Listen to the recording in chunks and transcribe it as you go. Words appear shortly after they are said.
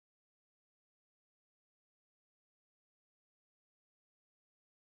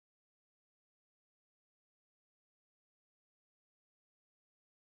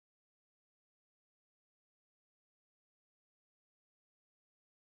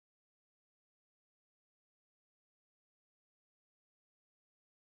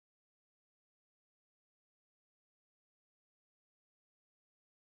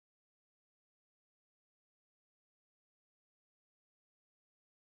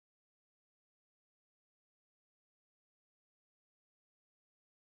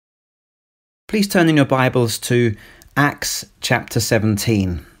Please turn in your Bibles to Acts chapter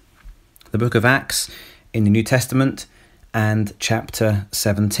 17, the book of Acts in the New Testament and chapter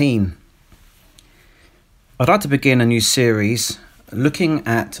 17. I'd like to begin a new series looking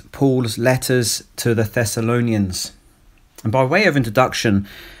at Paul's letters to the Thessalonians. And by way of introduction,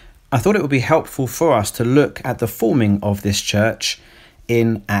 I thought it would be helpful for us to look at the forming of this church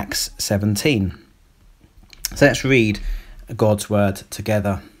in Acts 17. So let's read God's word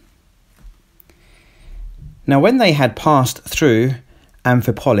together. Now when they had passed through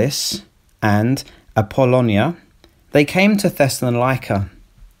Amphipolis and Apollonia, they came to Thessalonica,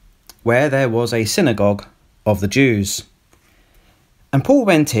 where there was a synagogue of the Jews. And Paul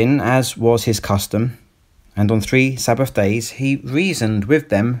went in, as was his custom, and on 3 Sabbath days he reasoned with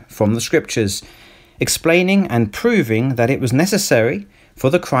them from the Scriptures, explaining and proving that it was necessary for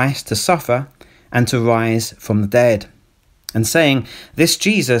the Christ to suffer and to rise from the dead, and saying, "This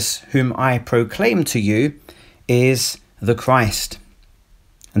Jesus whom I proclaim to you is the Christ."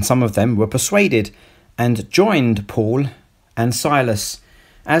 And some of them were persuaded and joined Paul and Silas,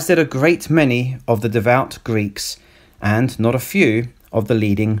 as did a great many of the devout Greeks, and not a few of the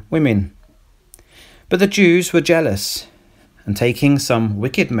leading women. But the Jews were jealous, and taking some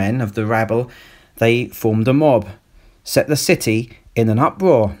wicked men of the rabble, they formed a mob, set the city in an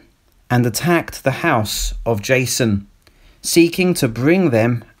uproar, and attacked the house of Jason, seeking to bring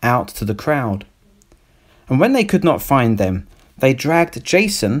them out to the crowd. And when they could not find them, they dragged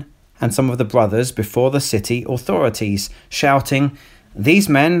Jason and some of the brothers before the city authorities, shouting, "These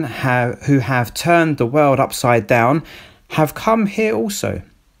men who have turned the world upside down have come here also.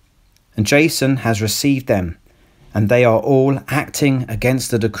 And Jason has received them, and they are all acting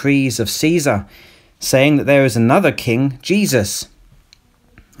against the decrees of Caesar, saying that there is another king, Jesus."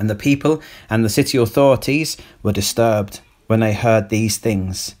 And the people and the city authorities were disturbed when they heard these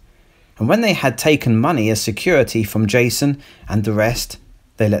things. And when they had taken money as security from Jason and the rest,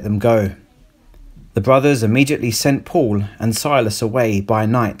 they let them go. The brothers immediately sent Paul and Silas away by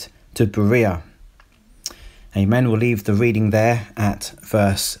night to Berea. Amen. We'll leave the reading there at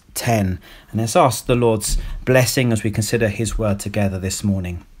verse 10. And let's ask the Lord's blessing as we consider his word together this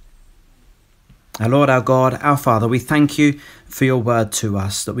morning. Our Lord, our God, our Father, we thank you for your word to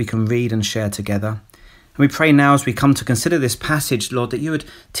us that we can read and share together. And we pray now as we come to consider this passage, Lord, that you would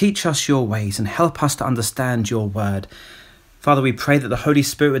teach us your ways and help us to understand your word. Father, we pray that the Holy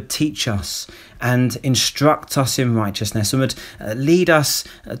Spirit would teach us and instruct us in righteousness and would lead us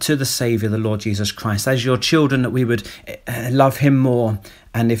to the Saviour, the Lord Jesus Christ. As your children, that we would love him more.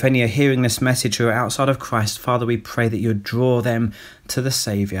 And if any are hearing this message who are outside of Christ, Father, we pray that you would draw them to the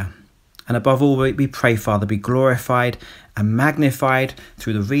Saviour. And above all, we pray, Father, be glorified and magnified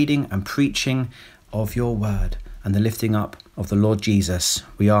through the reading and preaching of your word and the lifting up of the Lord Jesus.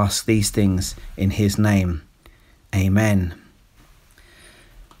 We ask these things in his name. Amen.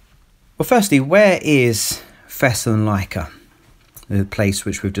 Well, firstly, where is Thessalonica, the place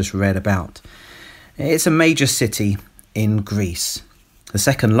which we've just read about? It's a major city in Greece, the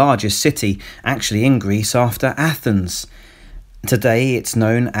second largest city actually in Greece after Athens. Today it's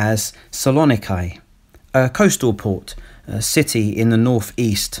known as Saloniki, a coastal port, a city in the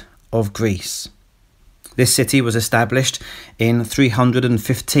northeast of Greece. This city was established in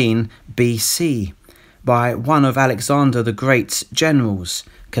 315 BC by one of Alexander the Great's generals,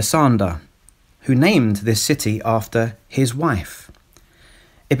 Cassander, who named this city after his wife.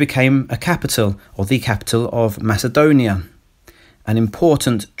 It became a capital, or the capital, of Macedonia, an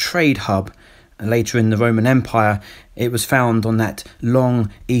important trade hub. Later in the Roman Empire, it was found on that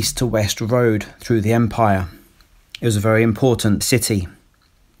long east to west road through the empire. It was a very important city.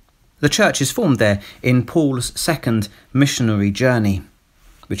 The church is formed there in Paul's second missionary journey,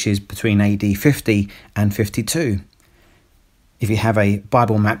 which is between AD 50 and 52. If you have a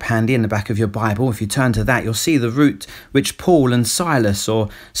Bible map handy in the back of your Bible, if you turn to that, you'll see the route which Paul and Silas, or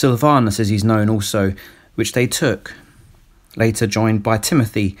Silvanus as he's known also, which they took, later joined by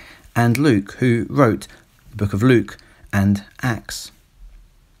Timothy and Luke, who wrote the book of Luke and Acts.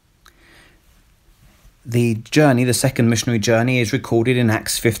 The journey, the second missionary journey, is recorded in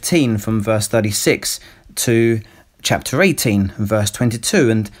Acts 15 from verse 36 to chapter 18 and verse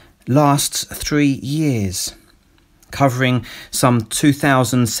 22 and lasts 3 years, covering some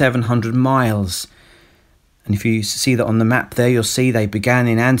 2,700 miles. And if you see that on the map there, you'll see they began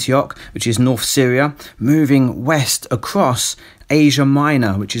in Antioch, which is North Syria, moving west across Asia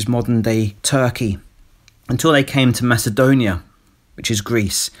Minor, which is modern-day Turkey, until they came to Macedonia, which is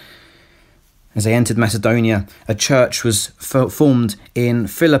Greece. As they entered Macedonia, a church was formed in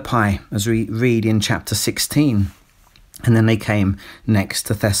Philippi, as we read in chapter 16. And then they came next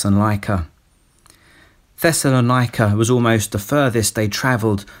to Thessalonica. Thessalonica was almost the furthest they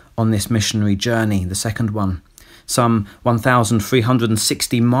travelled on this missionary journey, the second one, some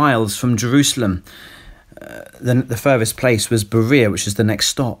 1,360 miles from Jerusalem. The furthest place was Berea, which is the next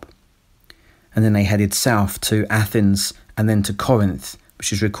stop. And then they headed south to Athens and then to Corinth,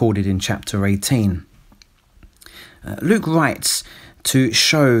 which is recorded in chapter 18. Luke writes to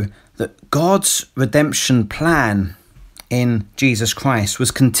show that God's redemption plan in Jesus Christ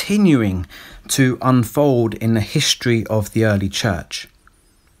was continuing to unfold in the history of the early church.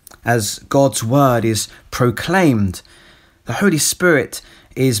 As God's word is proclaimed, the Holy Spirit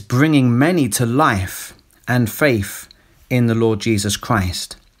is bringing many to life and faith in the Lord Jesus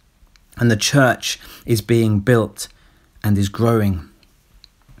Christ. And the church is being built and is growing.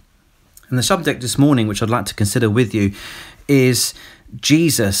 And the subject this morning, which I'd like to consider with you, is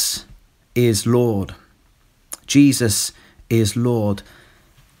Jesus is Lord. Jesus is Lord.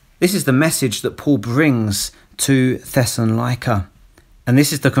 This is the message that Paul brings to Thessalonica, and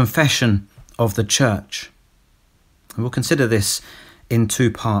this is the confession of the church. And we'll consider this in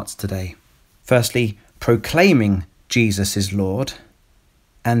two parts today. Firstly, proclaiming Jesus is Lord,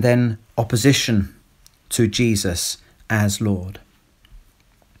 and then opposition to Jesus as Lord.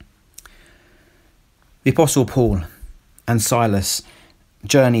 The Apostle Paul and Silas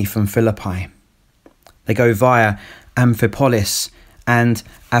journey from Philippi. They go via Amphipolis and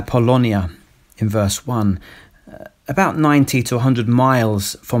Apollonia in verse 1, about 90 to 100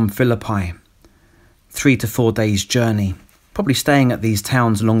 miles from Philippi, 3 to 4 days journey, probably staying at these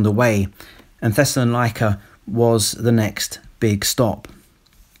towns along the way, and Thessalonica was the next big stop.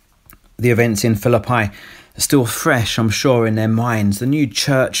 The events in Philippi are still fresh, I'm sure, in their minds. The new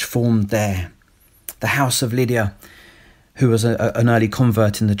church formed there. The house of Lydia, who was an early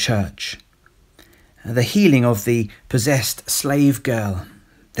convert in the church. The healing of the possessed slave girl.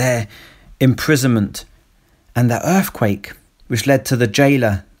 Their imprisonment. And the earthquake, which led to the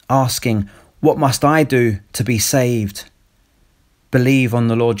jailer asking, "What must I do to be saved?" Believe on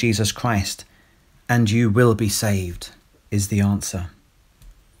the Lord Jesus Christ, and you will be saved, is the answer.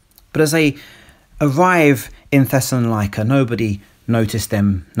 But as they arrive in Thessalonica, nobody notices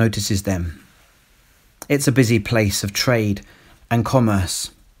them. It's a busy place of trade and commerce.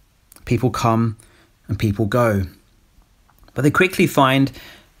 People come and people go. But they quickly find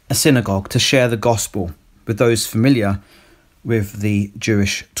a synagogue to share the gospel with those familiar with the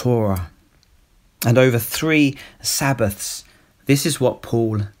Jewish Torah. And over 3 Sabbaths, this is what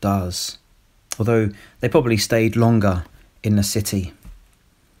Paul does, although they probably stayed longer in the city.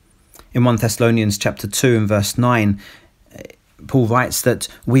 In 1 Thessalonians chapter 2 and verse 9, Paul writes that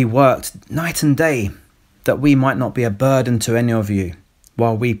we worked night and day that we might not be a burden to any of you,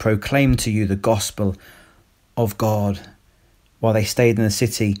 while we proclaim to you the gospel of God. While they stayed in the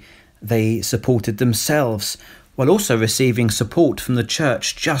city, they supported themselves, while also receiving support from the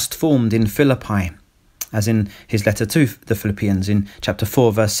church just formed in Philippi. As in his letter to the Philippians in chapter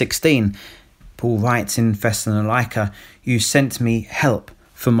 4, verse 16, Paul writes in Thessalonica, "You sent me help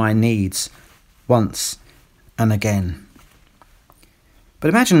for my needs once and again." But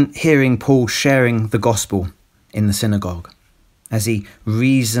imagine hearing Paul sharing the gospel in the synagogue as he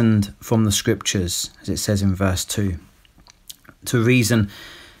reasoned from the scriptures, as it says in verse 2. To reason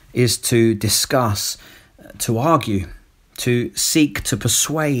is to discuss, to argue, to seek to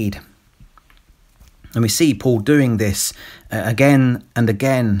persuade. And we see Paul doing this again and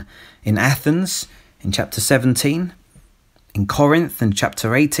again in Athens in chapter 17, in Corinth in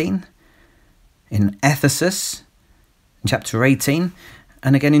chapter 18, in Ephesus in chapter 18,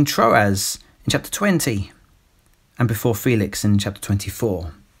 and again in Troas in chapter 20, and before Felix in chapter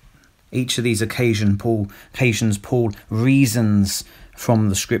 24. Each of these occasions Paul reasons from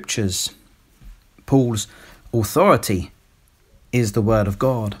the scriptures. Paul's authority is the word of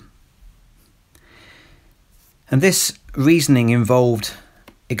God. And this reasoning involved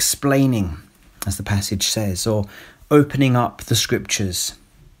explaining, as the passage says, or opening up the scriptures,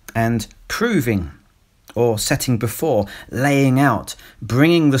 and proving, or setting before, laying out,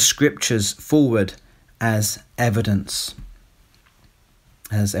 bringing the scriptures forward as evidence.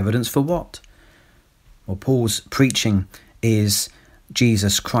 As evidence for what? Well, Paul's preaching is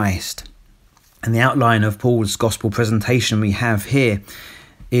Jesus Christ. And the outline of Paul's gospel presentation we have here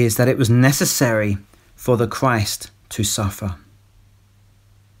is that it was necessary for the Christ to suffer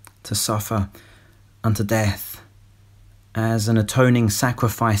unto death as an atoning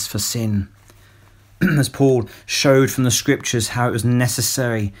sacrifice for sin. As Paul showed from the scriptures how it was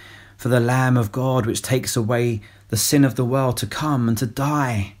necessary for the Lamb of God, which takes away the sin of the world, to come and to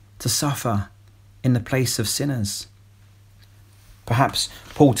die, to suffer in the place of sinners. Perhaps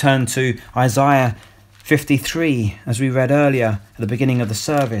Paul turned to Isaiah 53, as we read earlier at the beginning of the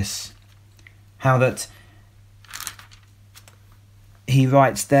service, how that he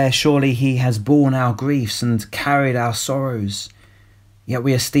writes there, surely he has borne our griefs and carried our sorrows, yet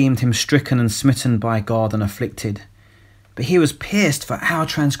we esteemed him stricken and smitten by God and afflicted. But he was pierced for our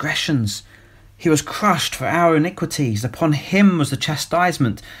transgressions, he was crushed for our iniquities. Upon him was the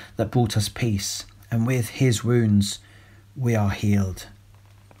chastisement that brought us peace, and with his wounds we are healed.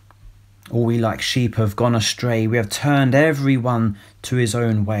 All we like sheep have gone astray, we have turned every one to his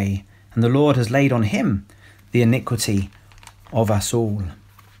own way, and the Lord has laid on him the iniquity of us all.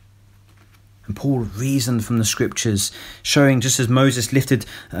 And Paul reasoned from the scriptures, showing just as Moses lifted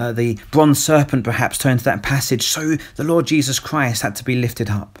the bronze serpent, perhaps turned to that passage, so the Lord Jesus Christ had to be lifted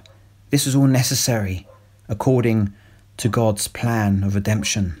up. This was all necessary according to God's plan of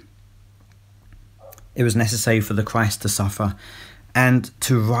redemption. It was necessary for the Christ to suffer and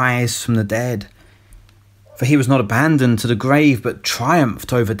to rise from the dead. For he was not abandoned to the grave, but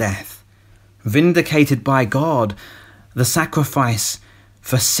triumphed over death. Vindicated by God, the sacrifice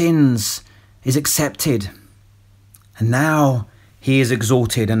for sins is accepted. And now he is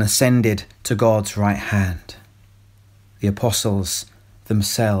exalted and ascended to God's right hand. The apostles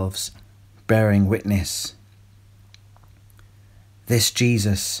themselves bearing witness. This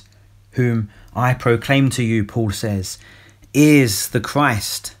Jesus, whom I proclaim to you, Paul says, is the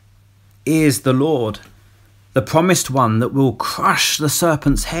Christ, is the Lord, the promised one that will crush the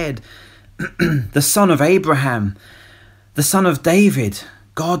serpent's head, the son of Abraham, the son of David,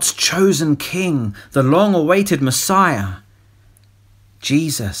 God's chosen king, the long-awaited Messiah.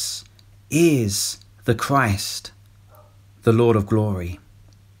 Jesus is the Christ, the Lord of glory.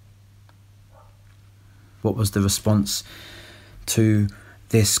 What was the response to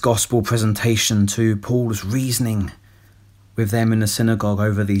this gospel presentation, to Paul's reasoning with them in the synagogue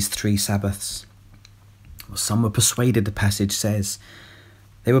over these 3 Sabbaths? Well, some were persuaded, the passage says.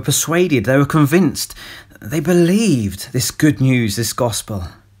 They were persuaded, they were convinced, they believed this good news, this gospel,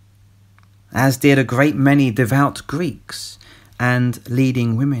 as did a great many devout Greeks and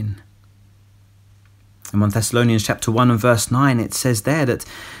leading women. In 1 Thessalonians chapter 1 and verse 9, it says there that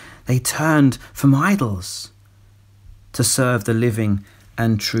they turned from idols to serve the living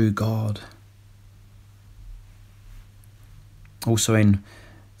and true God. Also in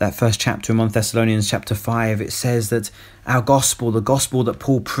that first chapter in 1 Thessalonians chapter 5, it says that our gospel, the gospel that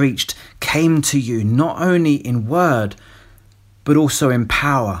Paul preached, came to you not only in word, but also in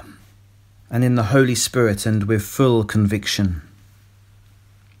power and in the Holy Spirit and with full conviction.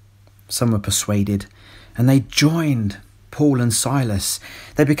 Some were persuaded and they joined Paul and Silas.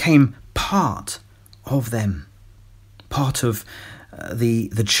 They became part of them, part of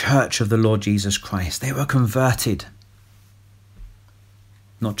the church of the Lord Jesus Christ. They were converted.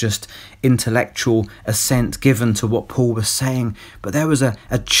 Not just intellectual assent given to what Paul was saying, but there was a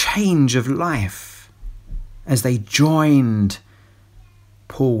change of life as they joined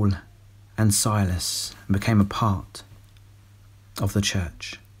Paul and Silas and became a part of the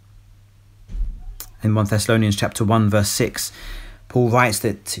church. In 1 Thessalonians chapter 1 verse 6, Paul writes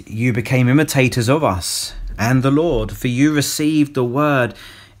that you became imitators of us and the Lord, for you received the word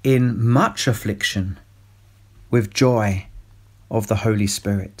in much affliction with joy of the Holy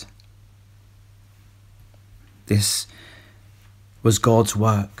Spirit. This was God's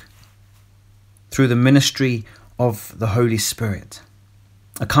work through the ministry of the Holy Spirit,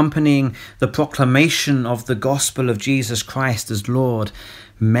 accompanying the proclamation of the gospel of Jesus Christ as Lord.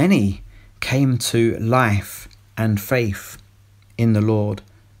 Many came to life and faith in the Lord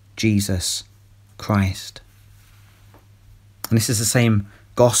Jesus Christ. And this is the same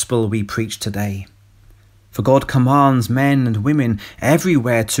gospel we preach today. For God commands men and women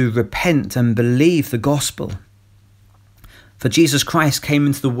everywhere to repent and believe the gospel. For Jesus Christ came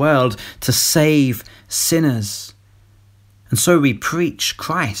into the world to save sinners. And so we preach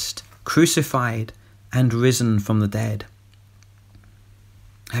Christ, crucified and risen from the dead.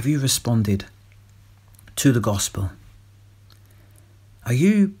 Have you responded to the gospel? Are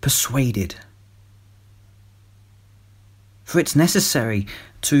you persuaded? For it's necessary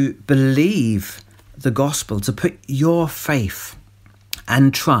to believe the gospel, to put your faith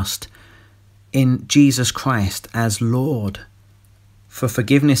and trust in Jesus Christ as Lord for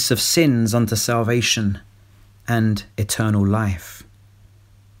forgiveness of sins unto salvation and eternal life.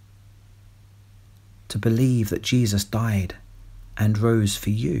 To believe that Jesus died and rose for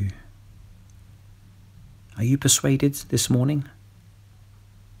you. Are you persuaded this morning?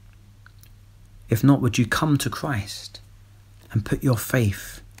 If not, would you come to Christ and put your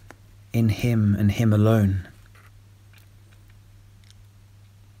faith in him and him alone?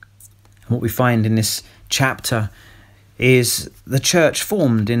 What we find in this chapter is the church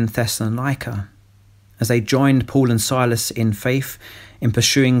formed in Thessalonica as they joined Paul and Silas in faith in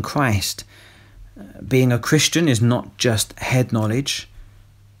pursuing Christ. Being a Christian is not just head knowledge,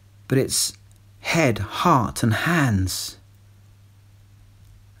 but it's head, heart and hands.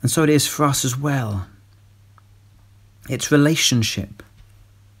 And so it is for us as well. It's relationship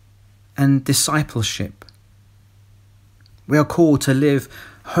and discipleship. We are called to live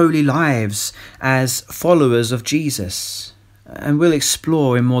holy lives as followers of Jesus. And we'll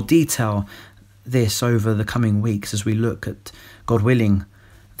explore in more detail this over the coming weeks as we look at, God willing,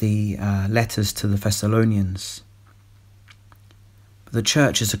 the letters to the Thessalonians. The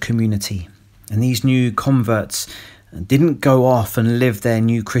church is a community, and these new converts didn't go off and live their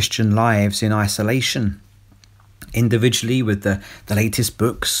new Christian lives in isolation, individually with the latest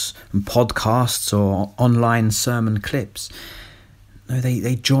books and podcasts or online sermon clips. No,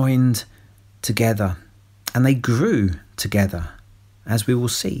 they joined together and they grew together, as we will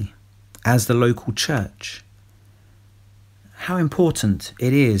see, as the local church. How important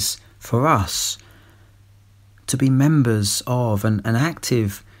it is for us to be members of and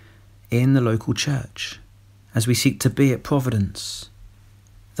active in the local church as we seek to be at Providence.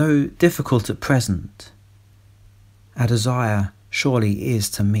 Though difficult at present, our desire surely is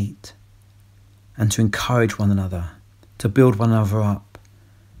to meet and to encourage one another, to build one another up,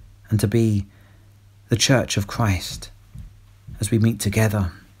 and to be the church of Christ as we meet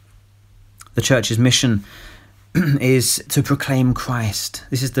together. The church's mission is to proclaim Christ.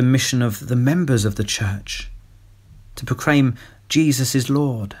 This is the mission of the members of the church, to proclaim Jesus is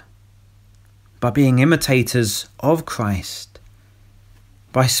Lord, by being imitators of Christ,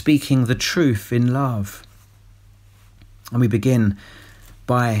 by speaking the truth in love. And we begin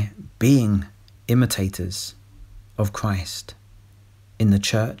by being imitators of Christ in the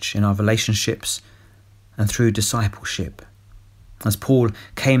church, in our relationships, and through discipleship. As Paul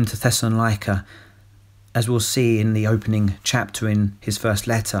came to Thessalonica, as we'll see in the opening chapter in his first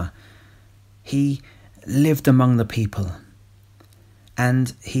letter, he lived among the people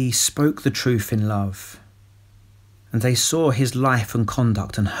and he spoke the truth in love. And they saw his life and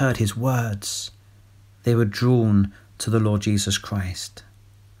conduct and heard his words. They were drawn to the Lord Jesus Christ.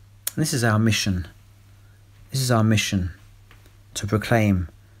 And this is our mission. This is our mission, to proclaim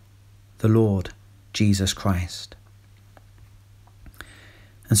the Lord Jesus Christ.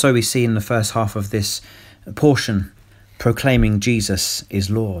 And so we see in the first half of this portion, proclaiming Jesus is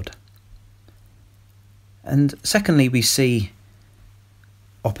Lord. And secondly, we see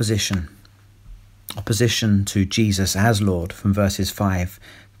opposition to Jesus as Lord from verses 5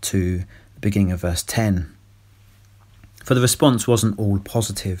 to the beginning of verse 10. For the response wasn't all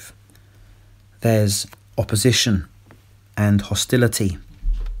positive. There's opposition and hostility.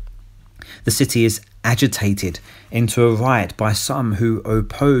 The city is agitated into a riot by some who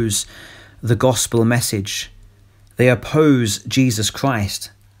oppose the gospel message. They oppose Jesus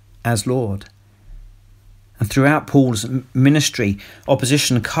Christ as Lord. And throughout Paul's ministry,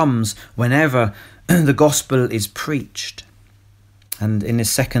 opposition comes whenever the gospel is preached. And in his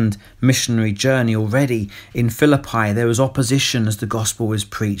second missionary journey already in Philippi, there was opposition as the gospel was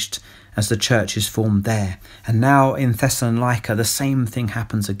preached, as the church is formed there. And now in Thessalonica, the same thing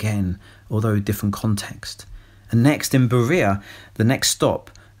happens again, although different context. And next in Berea, the next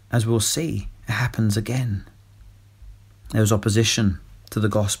stop, as we'll see, it happens again. There was opposition to the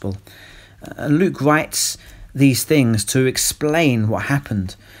gospel. Luke writes these things to explain what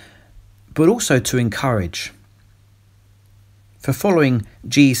happened, but also to encourage. For following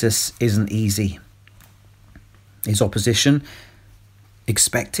Jesus isn't easy. Is opposition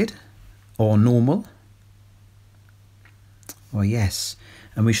expected or normal? Well, yes,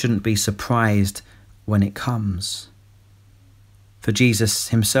 and we shouldn't be surprised when it comes. For Jesus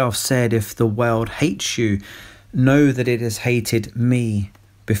himself said, if the world hates you, know that it has hated me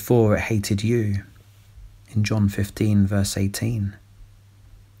before it hated you. In John 15, verse 18.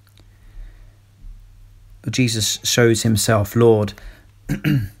 But Jesus shows himself Lord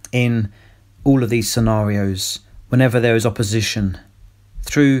in all of these scenarios. Whenever there is opposition,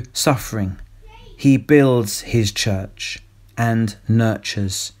 through suffering, he builds his church and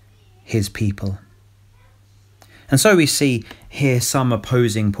nurtures his people. And so we see here some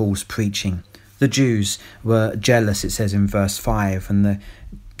opposing Paul's preaching. The Jews were jealous, it says in verse 5, and the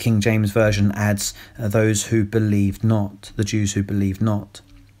King James Version adds those who believed not, the Jews who believed not.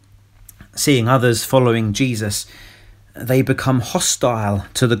 Seeing others following Jesus, they become hostile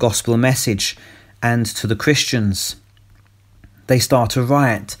to the gospel message and to the Christians. They start a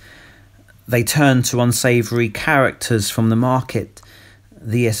riot. They turn to unsavoury characters from the market.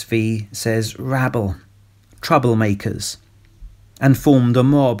 the ESV says rabble, troublemakers, and formed a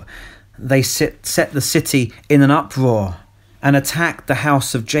mob. They set the city in an uproar and attacked the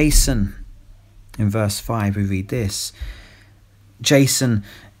house of Jason. In verse 5 we read this. Jason,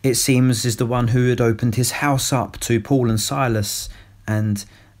 it seems, is the one who had opened his house up to Paul and Silas and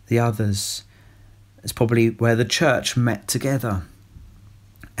the others. It's probably where the church met together.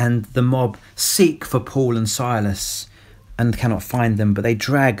 And the mob seek for Paul and Silas and cannot find them, but they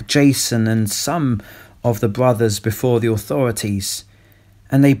drag Jason and some of the brothers before the authorities,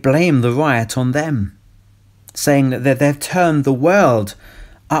 and they blame the riot on them, saying that they've turned the world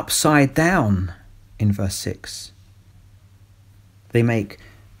upside down. In verse 6, they make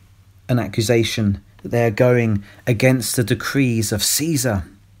an accusation that they are going against the decrees of Caesar,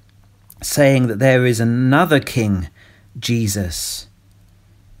 saying that there is another king, Jesus.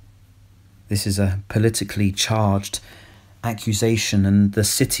 This is a politically charged accusation, and the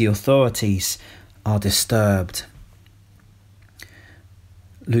city authorities are disturbed.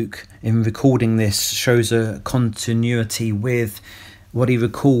 Luke, in recording this, shows a continuity with what he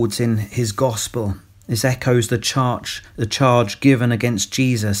records in his gospel. This echoes the charge given against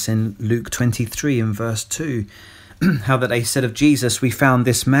Jesus in Luke 23 and verse 2. How that they said of Jesus, "We found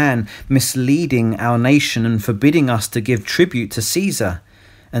this man misleading our nation and forbidding us to give tribute to Caesar,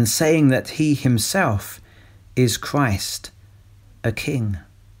 and saying that he himself is Christ, a king."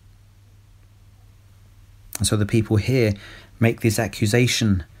 And so the people here make this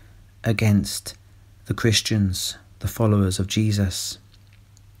accusation against the Christians, the followers of Jesus.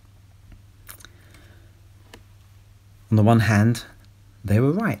 On the one hand, they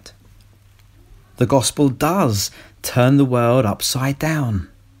were right. The gospel does turn the world upside down,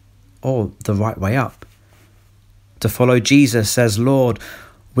 or the right way up. To follow Jesus as Lord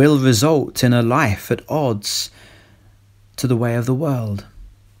will result in a life at odds to the way of the world.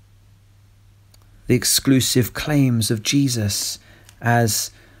 The exclusive claims of Jesus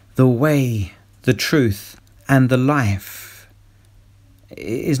as the way, the truth, and the life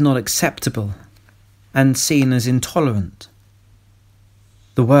is not acceptable and seen as intolerant.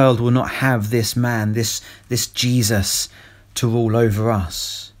 The world will not have this man, this Jesus, to rule over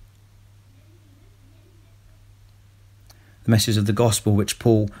us. The message of the gospel which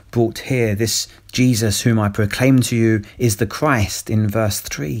Paul brought here, this Jesus whom I proclaim to you, is the Christ in verse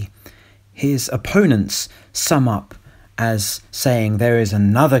 3. His opponents sum up as saying there is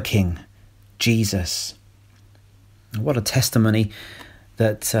another king, Jesus. What a testimony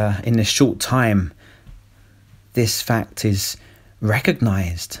that in this short time this fact is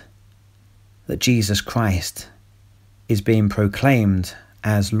recognized, that Jesus Christ is being proclaimed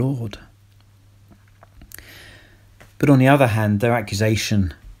as Lord. But on the other hand, their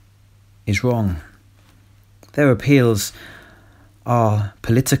accusation is wrong. Their appeals are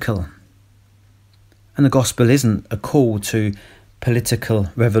political. And the gospel isn't a call to political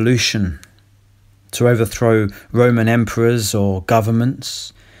revolution, to overthrow Roman emperors or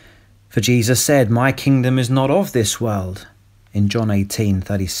governments. For Jesus said, "My kingdom is not of this world," in John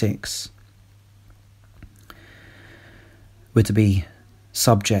 18:36. We're to be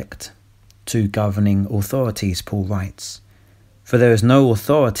subject to governing authorities, Paul writes. For there is no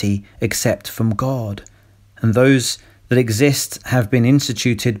authority except from God, and those that exist have been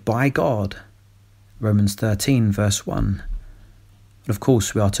instituted by God. Romans 13 verse 1. But of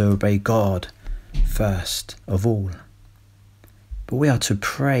course we are to obey God first of all. But we are to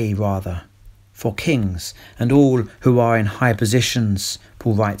pray rather for kings and all who are in high positions,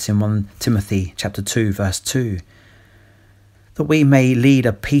 Paul writes in 1 Timothy chapter 2 verse 2, that we may lead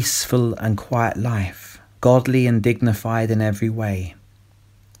a peaceful and quiet life, godly and dignified in every way.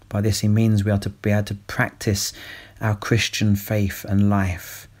 By this he means we are to be able to practice our Christian faith and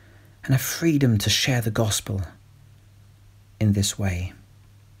life, and have freedom to share the gospel in this way.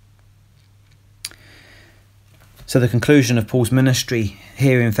 So the conclusion of Paul's ministry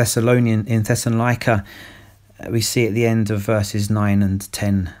here in Thessalonica, we see at the end of verses 9 and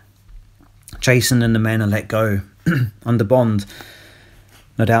 10. Jason and the men are let go under bond,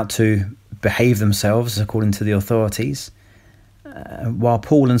 no doubt to behave themselves according to the authorities, while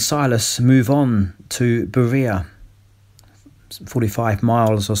Paul and Silas move on to Berea, 45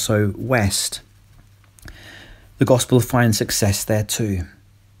 miles or so west. The gospel finds success there too,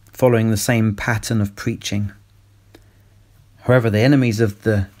 following the same pattern of preaching. However, the enemies of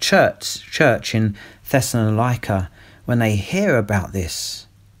the church in Thessalonica, when they hear about this,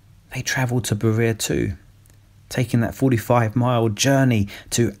 they travel to Berea too, taking that 45-mile journey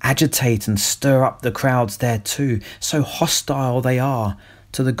to agitate and stir up the crowds there too. So hostile they are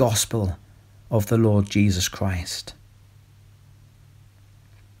to the gospel of the Lord Jesus Christ.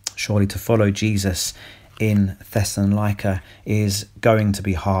 Surely to follow Jesus in Thessalonica is going to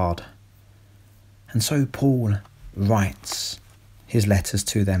be hard. And so Paul writes his letters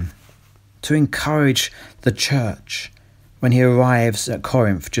to them to encourage the church when he arrives at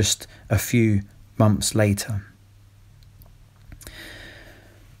Corinth just a few months later.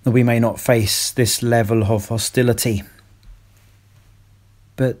 That we may not face this level of hostility,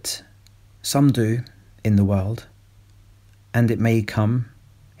 but some do in the world, and it may come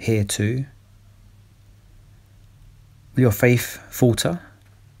here too. Will your faith falter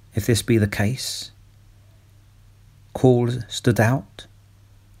if this be the case? Calls to doubt?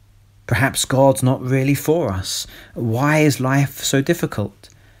 Perhaps God's not really for us. Why is life so difficult?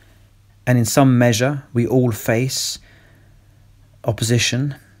 And in some measure, we all face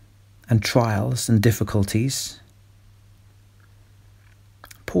opposition and trials and difficulties.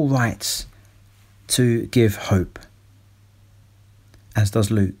 Paul writes to give hope, as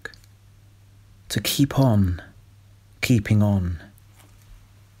does Luke, to keep on keeping on.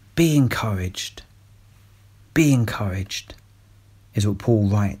 Be encouraged. Be encouraged is what Paul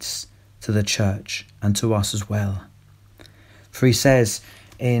writes to the church and to us as well. For he says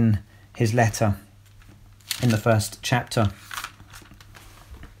in his letter, in the first chapter,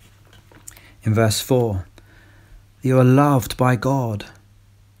 in verse 4, you are loved by God,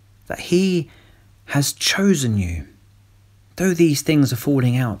 that he has chosen you. Though these things are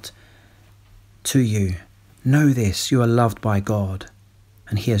falling out to you, know this, you are loved by God,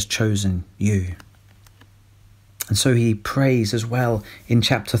 and he has chosen you. And so he prays as well in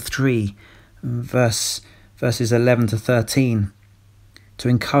chapter 3, verses 11 to 13, to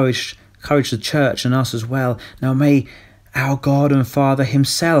encourage the church and us as well. Now may our God and Father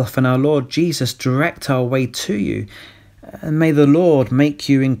himself and our Lord Jesus direct our way to you. And may the Lord make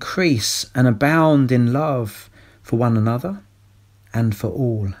you increase and abound in love for one another and for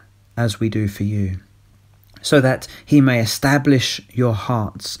all, as we do for you, so that he may establish your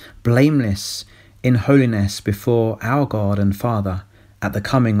hearts blameless in holiness before our God and Father at the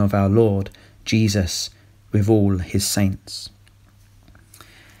coming of our Lord Jesus with all his saints.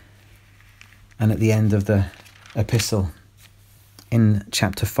 And at the end of the epistle, in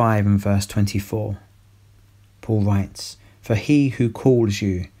chapter 5 and verse 24, Paul writes, for he who calls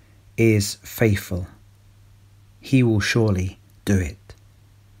you is faithful. He will surely do it.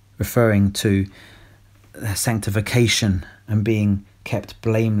 Referring to sanctification and being kept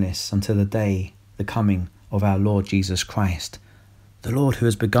blameless until the coming of our Lord Jesus Christ. The Lord who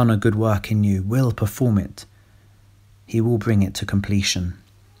has begun a good work in you will perform it. He will bring it to completion.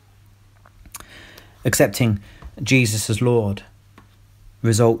 Accepting Jesus as Lord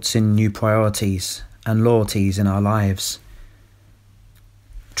results in new priorities and loyalties in our lives,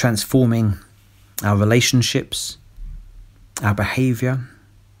 transforming our relationships, our behaviour,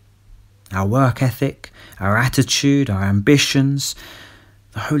 our work ethic, our attitude, our ambitions.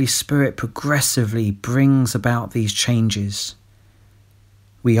 The Holy Spirit progressively brings about these changes.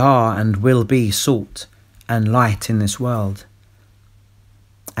 We are and will be salt and light in this world.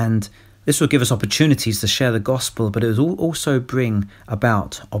 And this will give us opportunities to share the gospel, but it will also bring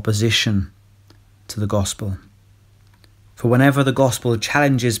about opposition to the gospel. For whenever the gospel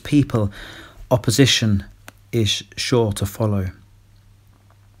challenges people, opposition is sure to follow.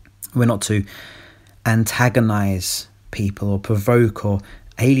 We're not to antagonize people or provoke or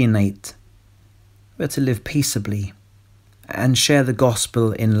alienate. We're to live peaceably and share the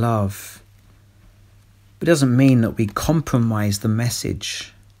gospel in love. But it doesn't mean that we compromise the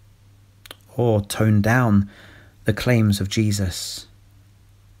message or tone down the claims of Jesus.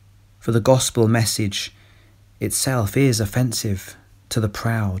 For the gospel message itself is offensive to the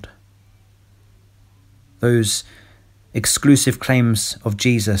proud. Those exclusive claims of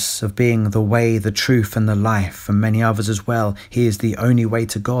Jesus of being the way, the truth and the life, and many others as well, he is the only way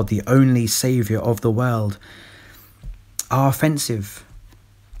to God, the only saviour of the world, are offensive,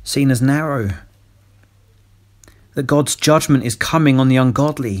 seen as narrow. That God's judgment is coming on the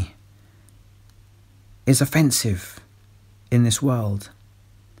ungodly is offensive in this world.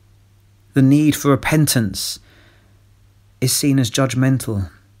 The need for repentance is seen as judgmental.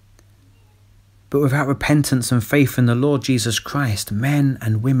 But without repentance and faith in the Lord Jesus Christ, men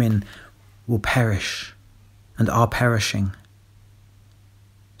and women will perish and are perishing.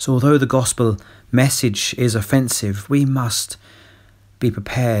 So although the gospel message is offensive, we must be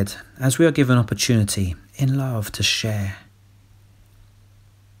prepared, as we are given opportunity, in love to share.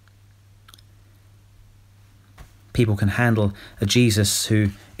 People can handle a Jesus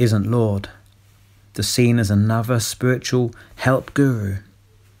who isn't Lord, to seen as another spiritual help guru,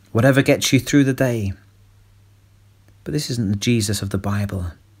 whatever gets you through the day. But this isn't the Jesus of the Bible.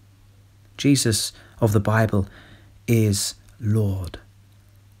 Jesus of the Bible is Lord.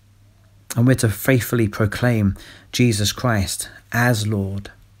 And we're to faithfully proclaim Jesus Christ as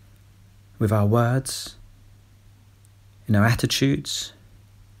Lord with our words, in our attitudes,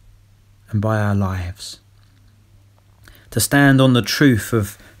 and by our lives. To stand on the truth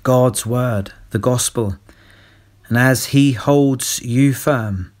of God's word, the gospel, and as he holds you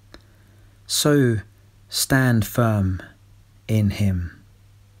firm, so stand firm in him.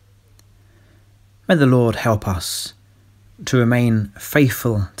 May the Lord help us to remain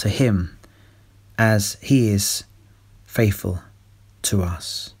faithful to him as he is faithful to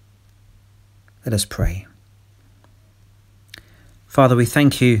us. Let us pray. Father, we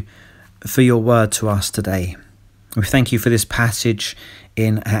thank you for your word to us today. We thank you for this passage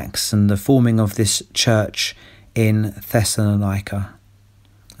in Acts and the forming of this church in Thessalonica.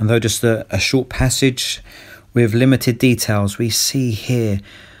 And though just a short passage with limited details, we see here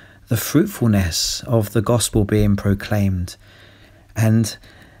the fruitfulness of the gospel being proclaimed and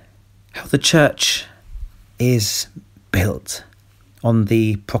how the church is built on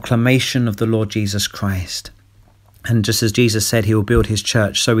the proclamation of the Lord Jesus Christ. And just as Jesus said he will build his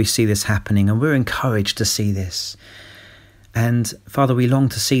church, so we see this happening, and we're encouraged to see this. And Father, we long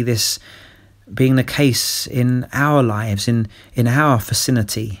to see this being the case in our lives, in our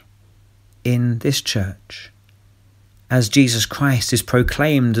vicinity, in this church. As Jesus Christ is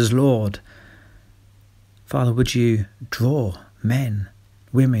proclaimed as Lord, Father, would you draw men,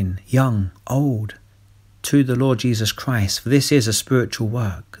 women, young, old, to the Lord Jesus Christ, for this is a spiritual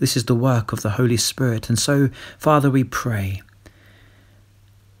work. This is the work of the Holy Spirit. And so, Father, we pray,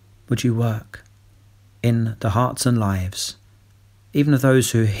 would you work in the hearts and lives, even of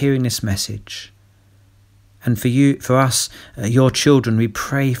those who are hearing this message. And for us, your children, we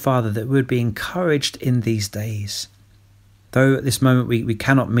pray, Father, that we would be encouraged in these days. Though at this moment we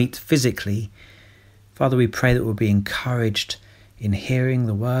cannot meet physically, Father, we pray that we'll be encouraged in hearing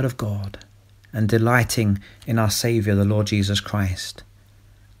the word of God and delighting in our Saviour, the Lord Jesus Christ.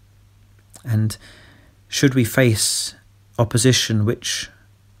 And should we face opposition, which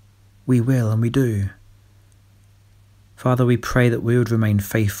we will and we do, Father, we pray that we would remain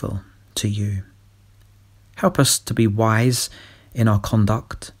faithful to you. Help us to be wise in our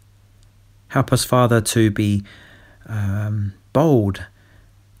conduct. Help us, Father, to be bold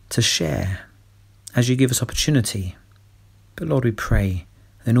to share as you give us opportunity. But Lord, we pray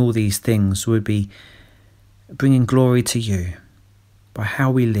in all these things would be bringing glory to you by how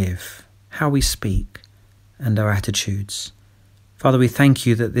we live, how we speak, and our attitudes. Father, we thank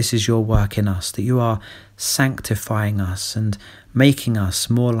you that this is your work in us, that you are sanctifying us and making us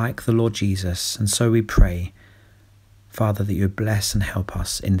more like the Lord Jesus. And so we pray, Father, that you would bless and help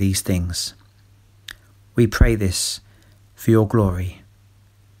us in these things. We pray this for your glory.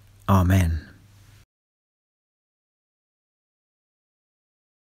 Amen.